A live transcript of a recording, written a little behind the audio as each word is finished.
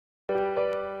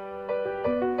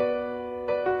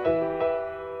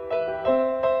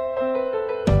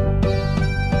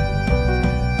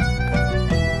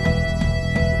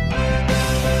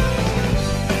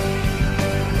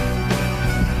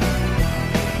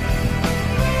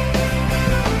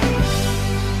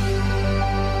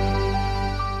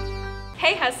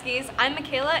Hey Huskies, I'm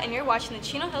Michaela and you're watching the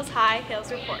Chino Hills High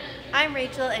Hills Report. I'm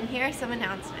Rachel and here are some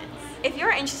announcements. If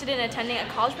you're interested in attending a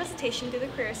college presentation through the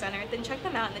Career Center, then check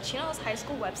them out on the Chino Hills High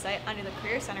School website under the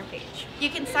Career Center page. You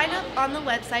can sign up on the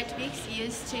website to be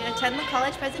excused to attend the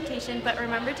college presentation, but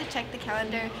remember to check the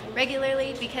calendar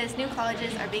regularly because new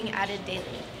colleges are being added daily.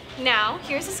 Now,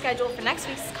 here's the schedule for next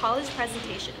week's college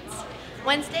presentations.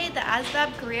 Wednesday, the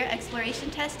ASVAB Career Exploration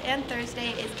Test, and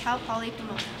Thursday is Cal Poly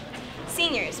Pomona.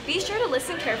 Seniors, be sure to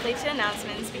listen carefully to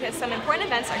announcements because some important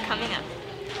events are coming up.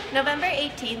 November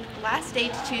 18th, last day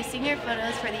to choose senior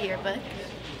photos for the yearbook.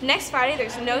 Next Friday,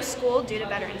 there's no school due to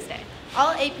Veterans Day.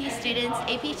 All AP students'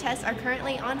 AP tests are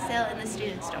currently on sale in the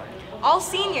student store. All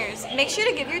seniors, make sure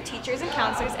to give your teachers and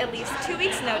counselors at least 2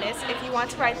 weeks notice if you want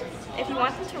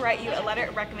them to write you a letter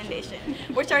of recommendation,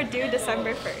 which are due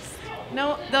December 1st.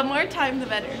 No, the more time the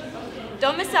better.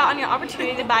 Don't miss out on your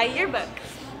opportunity to buy a yearbook.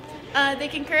 They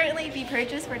can currently be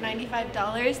purchased for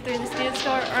 $95 through the student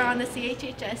store or on the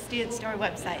CHHS student store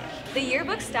website. The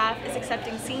yearbook staff is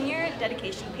accepting senior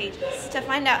dedication pages. To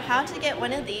find out how to get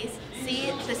one of these, see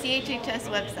the CHHS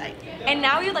website. And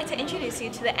now we would like to introduce you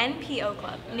to the NPO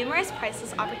Club, Numerous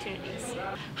Priceless Opportunities.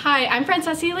 Hi, I'm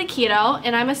Francesca Liquido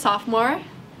and I'm a sophomore.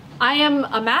 I am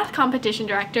a math competition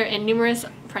director in Numerous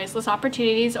Priceless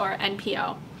Opportunities, or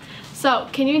NPO. So,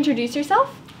 can you introduce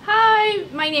yourself? Hi,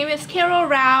 my name is Carol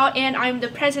Rao and I'm the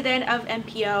president of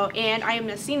NPO and I am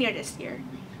a senior this year.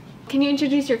 Can you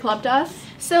introduce your club to us?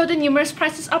 So the Numerous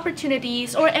Priceless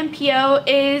Opportunities, or NPO,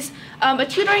 is a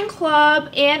tutoring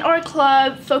club, and our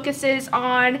club focuses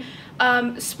on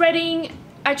spreading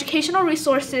educational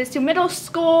resources to middle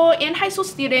school and high school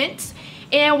students.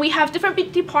 And we have different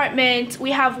big departments.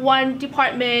 We have one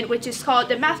department which is called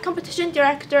the Math Competition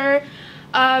Director.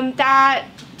 That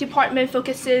department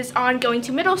focuses on going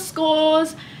to middle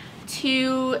schools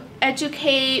to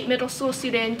educate middle school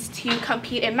students to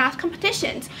compete in math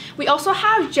competitions. We also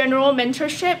have general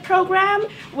mentorship program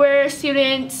where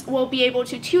students will be able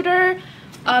to tutor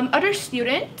other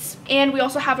students, and we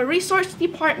also have a resource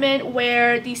department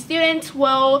where the students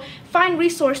will find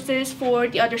resources for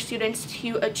the other students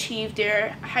to achieve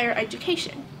their higher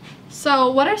education.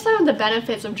 So, what are some of the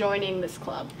benefits of joining this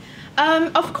club?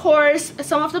 Of course,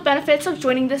 some of the benefits of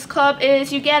joining this club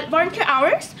is you get volunteer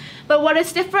hours, but what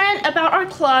is different about our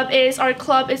club is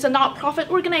a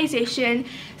not-profit organization.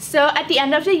 So at the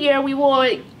end of the year, we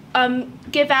will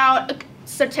give out a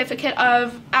certificate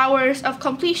of hours of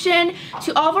completion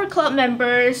to all of our club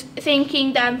members,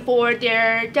 thanking them for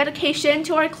their dedication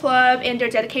to our club and their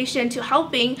dedication to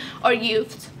helping our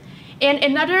youth. And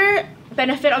another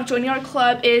benefit of joining our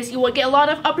club is you will get a lot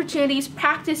of opportunities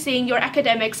practicing your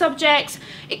academic subjects.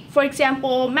 For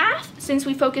example, math, since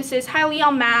we focus highly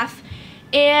on math,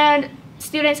 and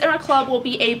students in our club will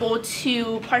be able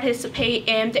to participate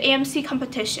in the AMC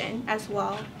competition as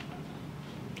well.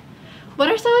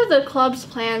 What are some of the club's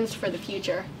plans for the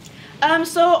future?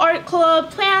 So our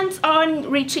club plans on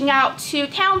reaching out to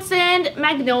Townsend,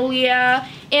 Magnolia,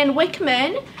 and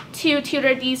Wickman to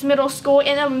tutor these middle school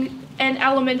and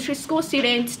elementary school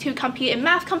students to compete in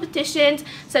math competitions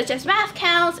such as Math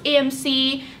Counts,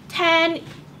 AMC 10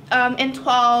 and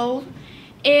 12.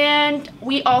 And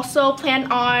we also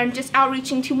plan on just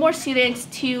outreaching to more students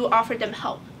to offer them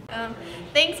help.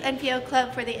 Thanks NPO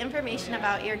Club for the information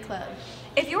about your club.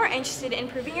 If you are interested in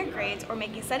improving your grades or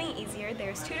making studying easier,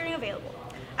 there is tutoring available.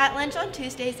 At lunch on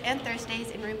Tuesdays and Thursdays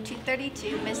in room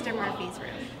 232, Mr. Murphy's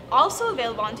room. Also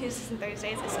available on Tuesdays and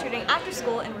Thursdays is tutoring after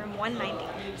school in room 190.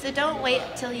 So don't wait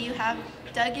till you have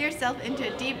dug yourself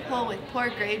into a deep hole with poor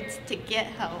grades to get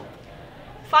help.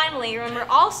 Finally, remember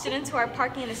all students who are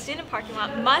parking in a student parking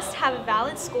lot must have a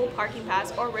valid school parking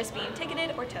pass or risk being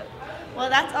ticketed or towed. Well,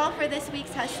 that's all for this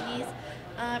week's Huskies.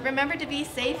 Remember to be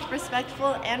safe,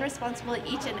 respectful, and responsible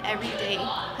each and every day,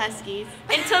 Huskies.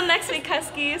 Until next week,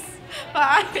 Huskies.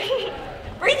 Bye.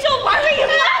 Rachel, why were you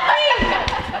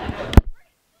laughing?